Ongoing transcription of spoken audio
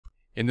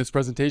In this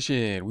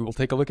presentation, we will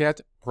take a look at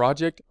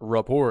project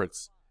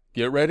reports.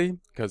 Get ready,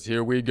 because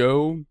here we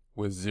go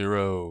with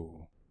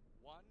Xero.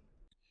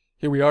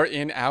 Here we are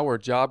in our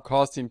job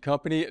costing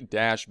company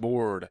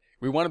dashboard.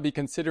 We want to be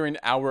considering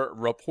our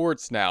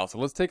reports now. So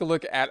let's take a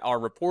look at our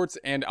reports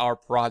and our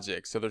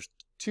projects. So there's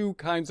two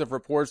kinds of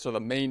reports, or the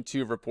main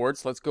two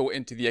reports. Let's go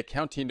into the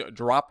accounting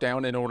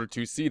dropdown in order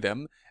to see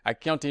them.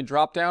 Accounting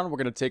dropdown, we're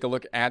going to take a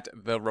look at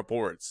the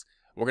reports.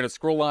 We're going to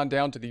scroll on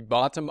down to the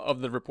bottom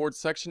of the reports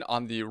section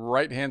on the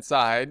right-hand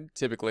side,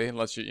 typically,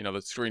 unless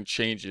the screen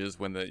changes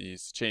when you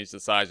change the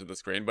size of the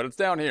screen. But it's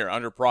down here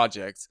under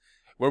projects,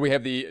 where we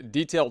have the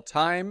detailed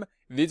time.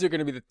 These are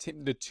going to be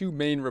the two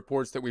main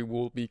reports that we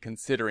will be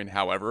considering,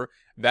 however,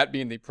 that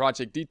being the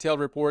project detail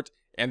report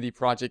and the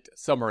project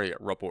summary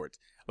report.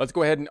 Let's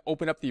go ahead and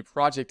open up the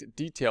project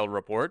detail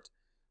report.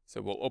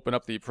 So we'll open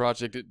up the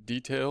project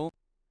detail.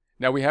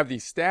 Now we have the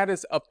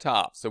status up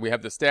top. So we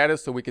have the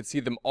status, so we can see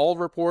them all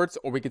reports,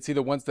 or we can see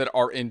the ones that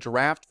are in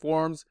draft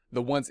forms,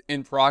 the ones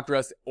in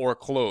progress or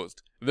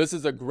closed. This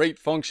is a great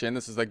function.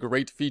 This is a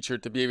great feature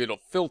to be able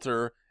to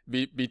filter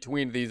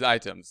between these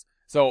items.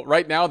 So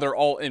right now they're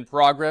all in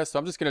progress. So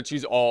I'm just going to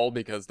choose all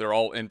because they're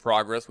all in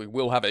progress. We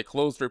will have a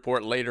closed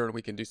report later, and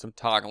we can do some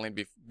toggling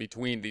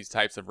between these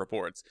types of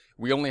reports.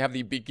 We only have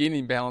the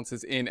beginning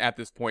balances in at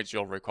this point,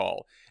 you'll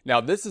recall.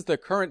 Now this is the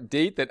current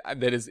date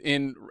that is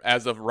in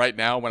as of right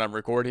now when I'm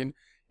recording.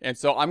 And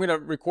so I'm going to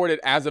record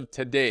it as of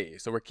today.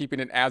 So we're keeping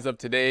it as of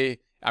today.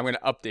 I'm going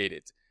to update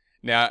it.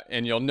 Now,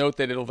 and you'll note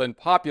that it'll then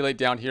populate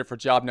down here for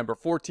job number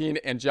 14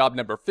 and job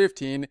number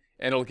 15,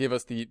 and it'll give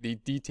us the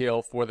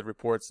detail for the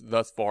reports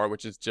thus far,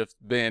 which has just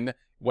been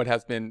what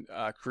has been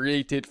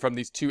created from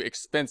these two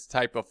expense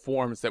type of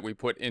forms that we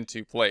put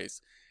into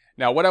place.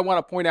 Now, what I want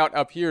to point out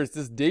up here is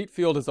this date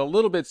field is a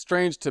little bit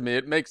strange to me.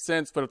 It makes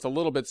sense, but it's a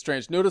little bit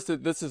strange. Notice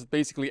that this is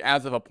basically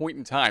as of a point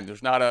in time.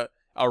 There's not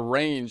a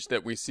range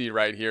that we see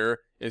right here.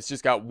 It's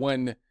just got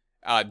one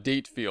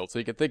date field. So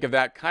you can think of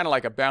that kind of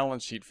like a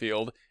balance sheet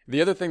field.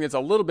 The other thing that's a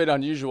little bit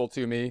unusual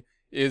to me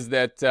is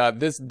that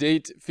this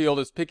date field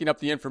is picking up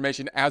the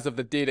information as of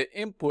the data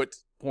input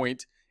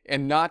point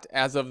and not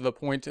as of the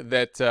point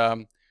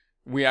that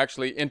we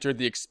actually entered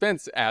the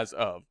expense as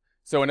of.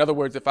 So in other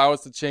words, if I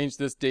was to change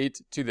this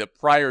date to the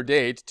prior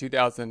date,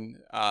 2000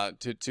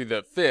 to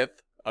the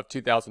 5th of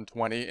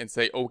 2020, and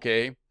say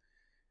OK,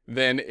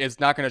 then it's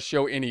not going to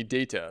show any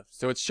data.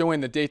 So it's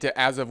showing the data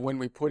as of when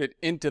we put it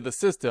into the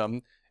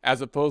system, as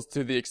opposed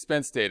to the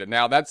expense data.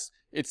 Now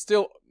it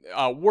still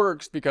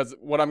works, because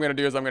what I'm going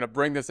to do is I'm going to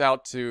bring this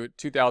out to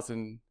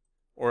 2000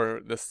 or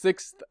the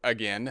 6th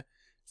again,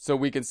 so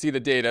we can see the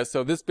data.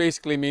 So this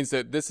basically means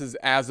that this is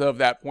as of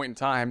that point in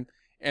time.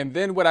 And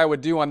then what I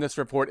would do on this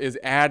report is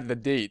add the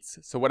dates.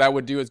 So what I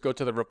would do is go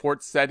to the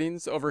report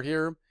settings over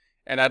here,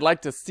 and I'd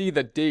like to see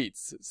the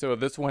dates. So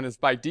this one is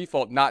by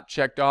default not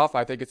checked off.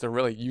 I think it's a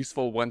really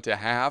useful one to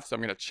have. So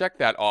I'm going to check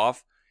that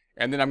off,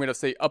 and then I'm going to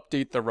say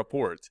update the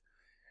report.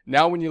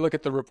 Now when you look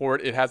at the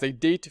report, it has a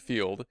date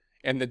field,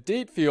 and the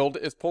date field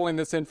is pulling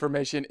this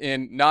information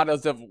in not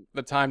as of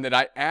the time that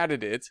I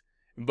added it,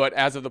 but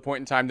as of the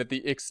point in time that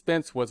the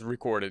expense was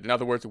recorded. In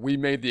other words, we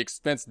made the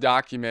expense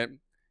document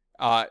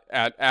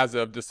as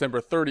of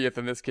December 30th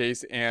in this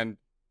case, and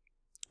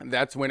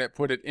that's when it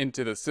put it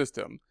into the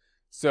system.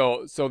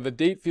 So the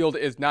date field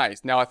is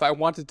nice. Now if I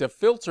wanted to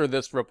filter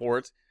this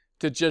report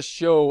to just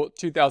show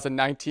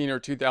 2019 or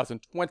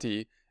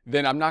 2020,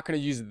 then I'm not going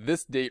to use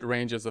this date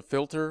range as a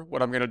filter.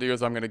 What I'm going to do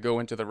is I'm going to go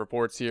into the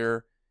reports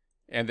here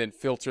and then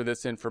filter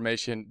this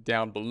information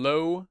down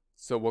below.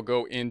 So we'll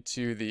go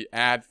into the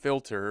add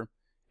filter,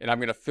 and I'm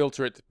going to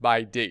filter it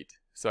by date.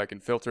 So I can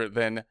filter it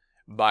then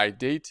by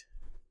date.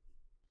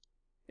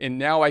 And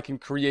now I can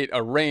create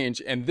a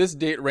range, and this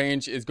date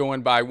range is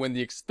going by when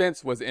the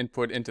expense was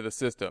input into the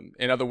system.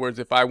 In other words,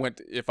 if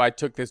I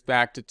took this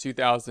back to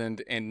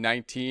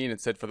 2019 and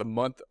said for the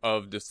month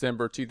of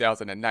December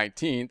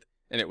 2019,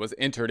 and it was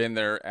entered in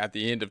there at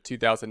the end of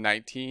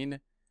 2019,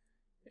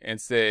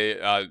 and say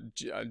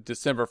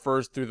December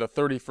 1st through the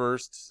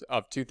 31st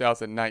of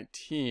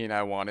 2019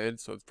 I wanted.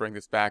 So let's bring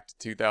this back to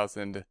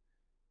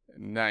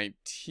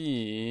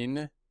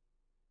 2019.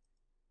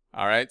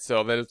 All right,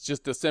 so that it's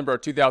just December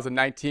of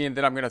 2019.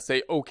 Then I'm going to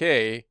say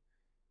OK,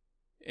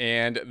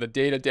 and the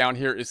data down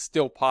here is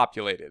still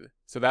populated.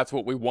 So that's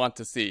what we want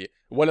to see.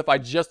 What if I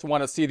just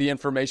want to see the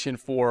information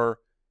for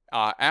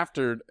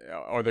after,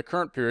 or the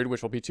current period,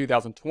 which will be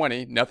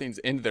 2020, nothing's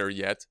in there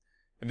yet.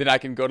 And then I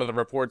can go to the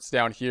reports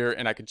down here,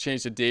 and I can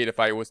change the date if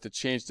I was to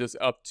change this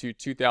up to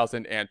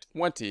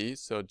 2020.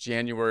 So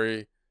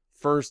January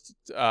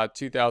 1st,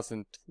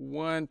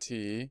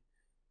 2020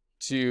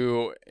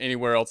 to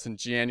anywhere else in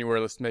January.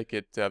 Let's make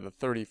it the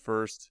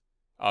 31st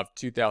of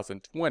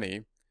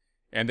 2020,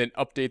 and then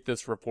update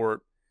this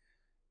report.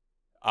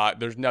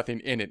 There's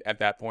nothing in it at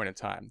that point in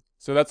time.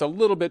 So that's a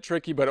little bit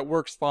tricky, but it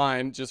works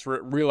fine. Just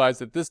realize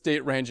that this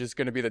date range is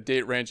going to be the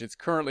date range. It's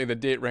currently the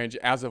date range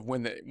as of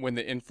when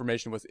the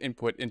information was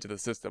input into the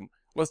system.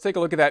 Let's take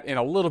a look at that in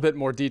a little bit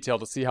more detail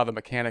to see how the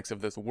mechanics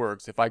of this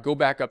works. If I go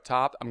back up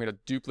top, I'm going to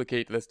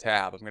duplicate this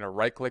tab. I'm going to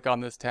right click on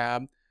this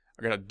tab.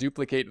 I'm going to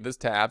duplicate this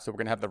tab. So we're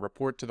going to have the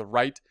report to the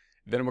right.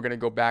 Then we're going to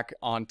go back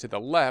on to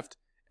the left.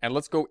 And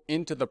let's go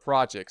into the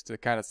projects to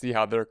kind of see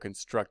how they're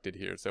constructed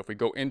here. So if we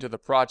go into the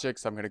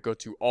projects, I'm going to go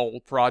to all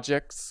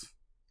projects.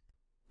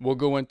 We'll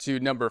go into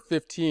number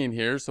 15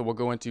 here. So we'll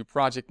go into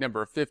project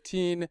number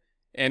 15.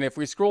 And if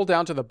we scroll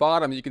down to the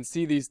bottom, you can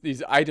see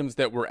these items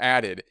that were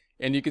added.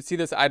 And you can see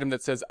this item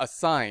that says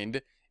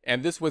assigned.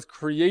 And this was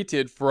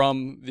created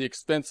from the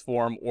expense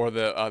form or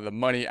the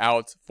money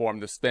out form,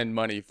 the spend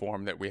money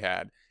form that we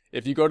had.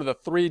 If you go to the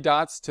three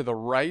dots to the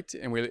right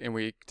and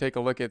we take a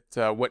look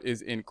at what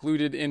is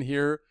included in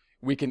here,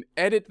 we can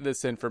edit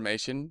this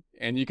information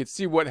and you can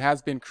see what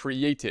has been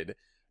created.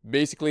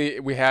 Basically,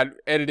 we had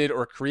edited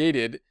or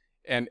created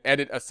and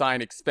edit assign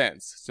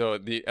expense. So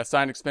the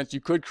assign expense, you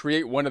could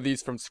create one of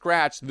these from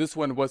scratch. This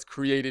one was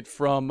created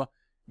from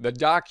the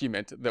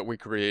document that we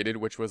created,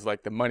 which was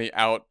like the money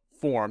out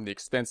form, the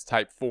expense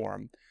type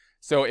form.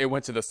 So it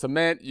went to the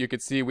cement. You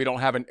could see we don't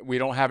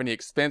have any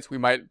expense. We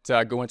might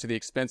go into the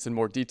expense in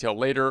more detail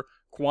later.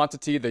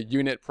 Quantity, the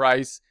unit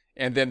price,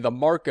 and then the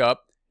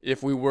markup.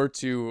 If we were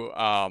to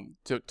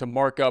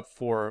mark up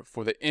for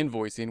the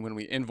invoicing when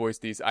we invoice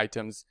these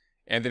items,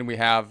 and then we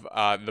have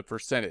the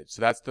percentage.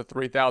 So that's the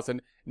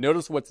 3,000.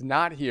 Notice what's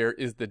not here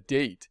is the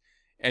date,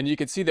 and you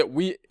can see that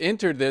we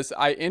entered this.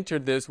 I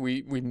entered this.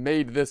 We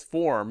made this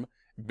form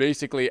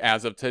basically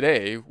as of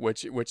today,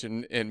 which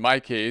in my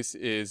case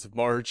is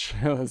March.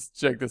 Let's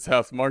check this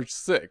out. March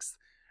 6th,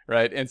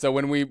 right? And so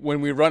when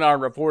we run our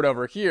report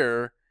over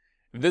here,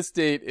 this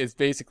date is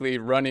basically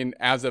running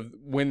as of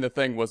when the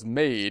thing was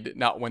made,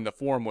 not when the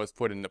form was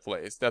put into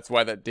place. That's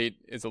why that date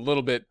is a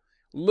little bit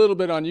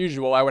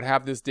unusual. I would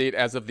have this date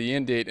as of the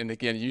end date, and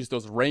again, use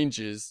those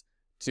ranges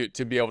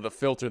to be able to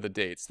filter the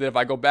dates. Then if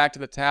I go back to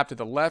the tab to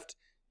the left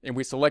and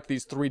we select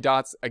these three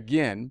dots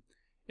again,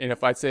 and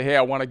if I say, hey,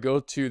 I want to go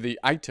to the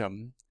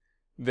item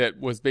that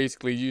was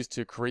basically used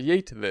to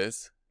create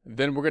this,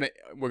 then we're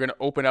gonna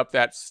open up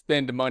that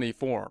spend money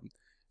form.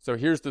 So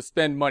here's the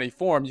spend money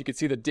form. You can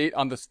see the date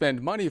on the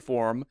spend money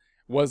form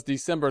was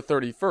December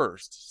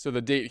 31st. So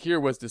the date here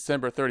was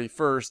December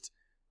 31st,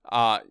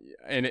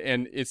 and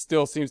it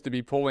still seems to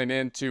be pulling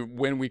into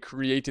when we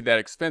created that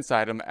expense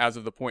item as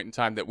of the point in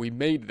time that we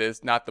made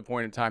this, not the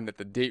point in time that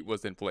the date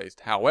was in place.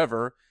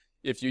 However,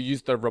 if you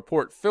use the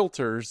report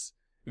filters,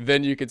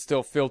 then you could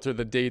still filter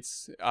the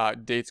dates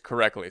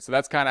correctly. So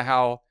that's kind of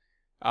how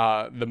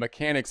the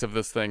mechanics of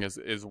this thing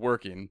is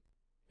working.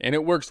 And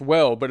it works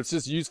well, but it's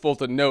just useful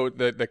to note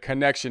the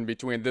connection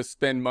between this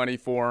spend money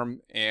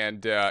form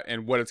and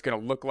what it's going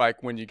to look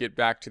like when you get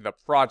back to the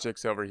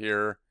projects over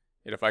here.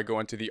 And if I go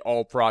into the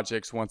all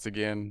projects once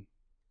again,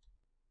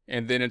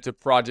 and then into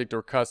project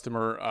or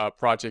customer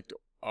project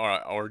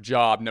or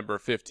job number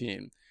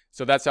 15.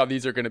 So that's how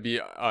these are going to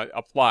be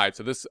applied.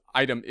 So this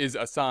item is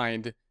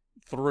assigned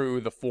through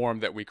the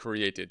form that we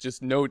created.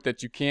 Just note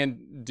that you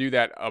can do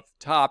that up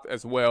top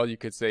as well. You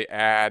could say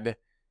add,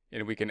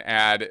 and we can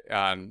add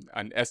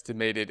an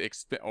estimated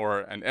expense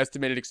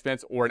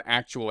or an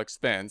actual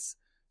expense.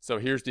 So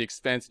here's the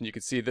expense, and you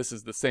can see this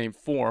is the same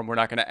form. We're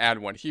not going to add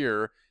one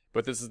here,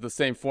 but this is the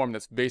same form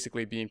that's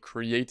basically being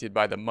created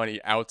by the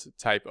money out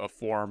type of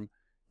form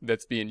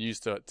that's being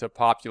used to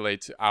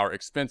populate our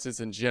expenses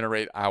and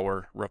generate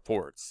our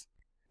reports.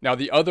 Now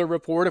the other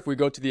report, if we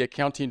go to the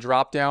accounting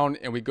dropdown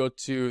and we go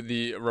to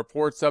the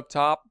reports up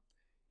top,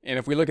 and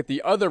if we look at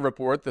the other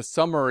report, the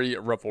summary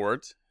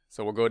report,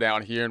 so we'll go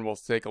down here and we'll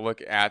take a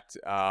look at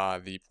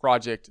the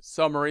project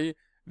summary.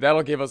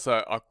 That'll give us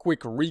a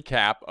quick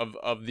recap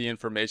of the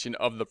information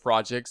of the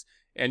projects.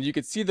 And you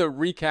can see the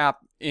recap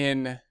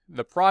in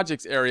the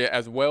projects area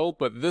as well,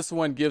 but this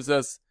one gives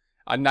us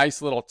a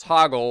nice little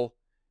toggle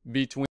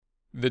between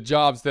the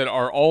jobs that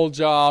are all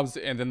jobs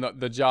and then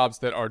the jobs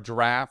that are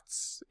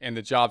drafts and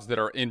the jobs that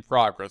are in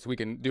progress. We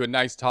can do a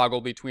nice toggle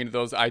between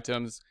those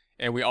items,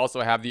 and we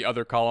also have the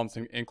other columns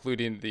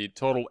including the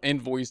total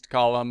invoiced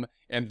column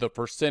and the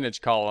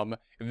percentage column.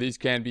 These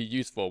can be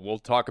useful. We'll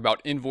talk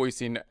about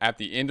invoicing at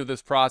the end of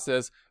this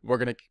process. We're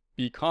going to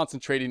be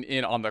concentrating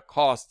in on the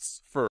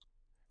costs first.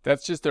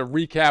 That's just a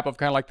recap of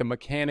kind of like the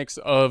mechanics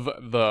of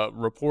the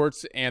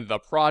reports and the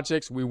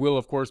projects. We will,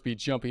 of course, be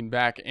jumping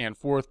back and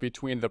forth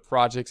between the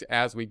projects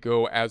as we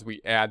go, as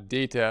we add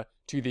data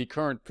to the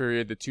current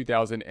period, the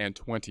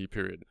 2020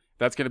 period.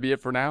 That's going to be it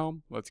for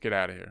now. Let's get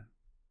out of here.